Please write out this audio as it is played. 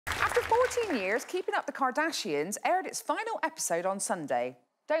14 years, Keeping Up the Kardashians aired its final episode on Sunday.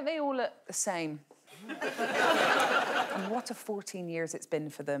 Don't they all look the same? And what a 14 years it's been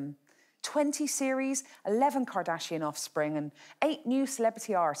for them. 20 series, 11 Kardashian offspring, and 8 new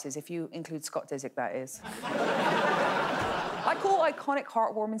celebrity artists, if you include Scott Disick, that is. Like all iconic,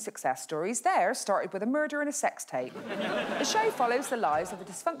 heartwarming success stories, theirs started with a murder and a sex tape. The show follows the lives of a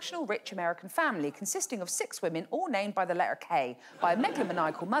dysfunctional, rich American family consisting of 6 women, all named by the letter K, by a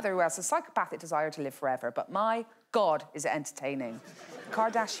megalomaniacal mother who has a psychopathic desire to live forever. But my God, is it entertaining. The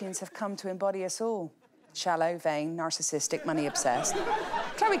Kardashians have come to embody us all. Shallow, vain, narcissistic, money-obsessed.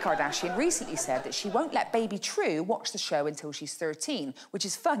 Khloe Kardashian recently said that she won't let baby True watch the show until she's 13, which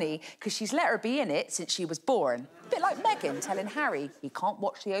is funny because she's let her be in it since she was born. A bit like Meghan telling Harry he can't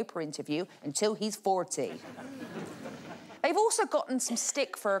watch the Oprah interview until he's 40. They've also gotten some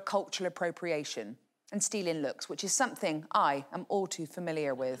stick for cultural appropriation and stealing looks, which is something I am all too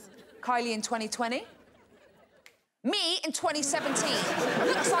familiar with. Kylie in 2020. Me in 2017.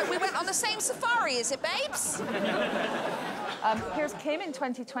 Looks like we went on the same safari, is it, babes? Here's Kim in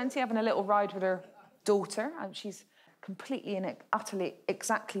 2020 having a little ride with her daughter. She's completely and utterly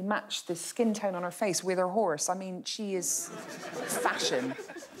exactly matched the skin tone on her face with her horse. I mean, she is fashion.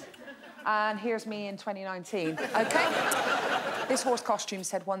 And here's me in 2019, OK? This horse costume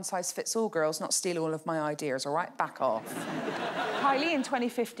said one size fits all, girls, not steal all of my ideas, all right? Back off. Kylie in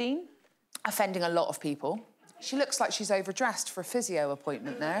 2015, offending a lot of people. She looks like she's overdressed for a physio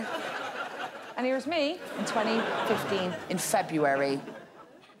appointment there. And here's me in 2015 in February.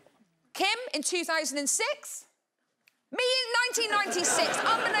 Kim in 2006. Me in 1996.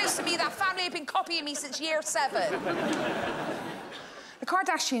 Unbeknownst to me, that family had been copying me since year 7. The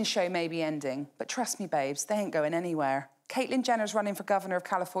Kardashian show may be ending, but trust me, babes, they ain't going anywhere. Caitlyn Jenner's running for governor of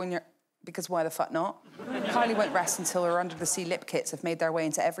California, because why the fuck not? Kylie won't rest until her under-the-sea lip kits have made their way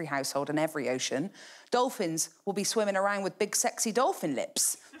into every household and every ocean. Dolphins will be swimming around with big, sexy dolphin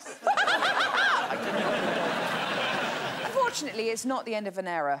lips. Unfortunately, it's not the end of an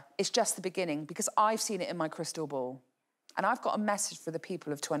era. It's just the beginning, because I've seen it in my crystal ball. And I've got a message for the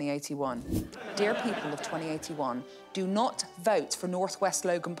people of 2081. Dear people of 2081, do not vote for Northwest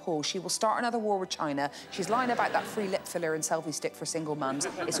Logan Paul. She will start another war with China. She's lying about that free lip filler and selfie stick for single mums.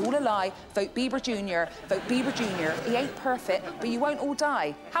 It's all a lie. Vote Bieber Jr. Vote Bieber Jr. He ain't perfect, but you won't all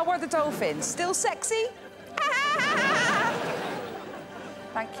die. How are the dolphins? Still sexy?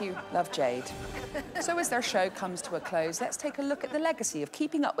 Thank you. Love, Jade. So as their show comes to a close, let's take a look at the legacy of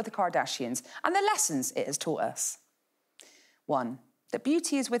Keeping Up with the Kardashians and the lessons it has taught us. 1, that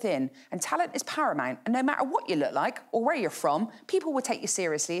beauty is within and talent is paramount, and no matter what you look like or where you're from, people will take you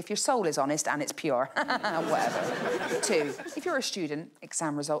seriously if your soul is honest and it's pure. Whatever. 2, if you're a student,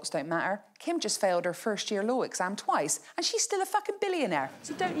 exam results don't matter. Kim just failed her first-year law exam twice, and she's still a fucking billionaire,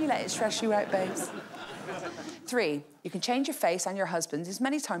 so don't you let it stress you out, babes. 3, you can change your face and your husband's as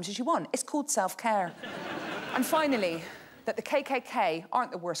many times as you want. It's called self-care. And finally, that the KKK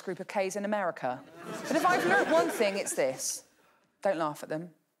aren't the worst group of Ks in America. But if I've learnt one thing, it's this. Don't laugh at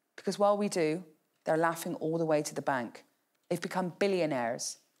them, because while we do, they're laughing all the way to the bank. They've become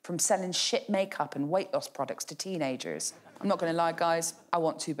billionaires from selling shit makeup and weight loss products to teenagers. I'm not going to lie, guys, I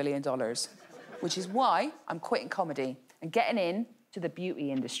want $2 billion, which is why I'm quitting comedy and getting into the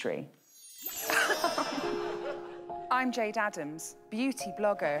beauty industry. I'm Jayde Adams, beauty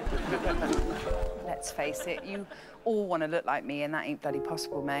blogger. Let's face it, you all want to look like me, and that ain't bloody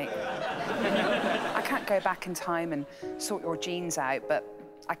possible, mate. I can't go back in time and sort your genes out, but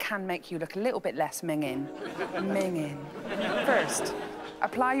I can make you look a little bit less minging. Minging. First,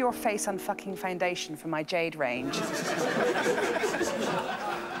 apply your face unfucking foundation from my Jade range.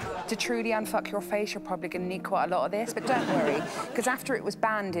 To truly unfuck your face, you're probably going to need quite a lot of this, but don't worry, because after it was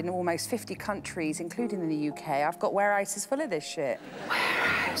banned in almost 50 countries, including in the UK, I've got warehouses full of this shit.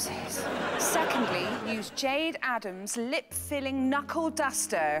 Warehouses. Secondly, use Jayde Adams lip-filling knuckle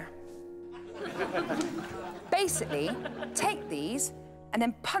duster. Basically, take these and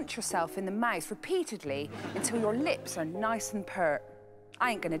then punch yourself in the mouth repeatedly until your lips are nice and pert.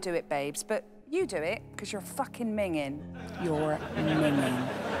 I ain't going to do it, babes, but you do it, because you're fucking minging. You're minging.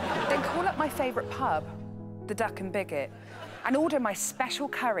 Then call up my favourite pub, the Duck and Bigot, and order my special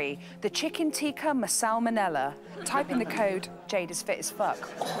curry, the chicken tikka masalmonella. Type in the code JadeIsFitAsFuck,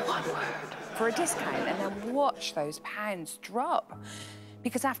 all one word, for a discount, and then watch those pounds drop.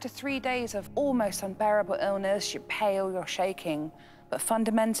 Because after 3 days of almost unbearable illness, you're pale, you're shaking, but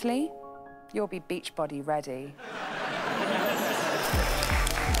fundamentally, you'll be beach body ready.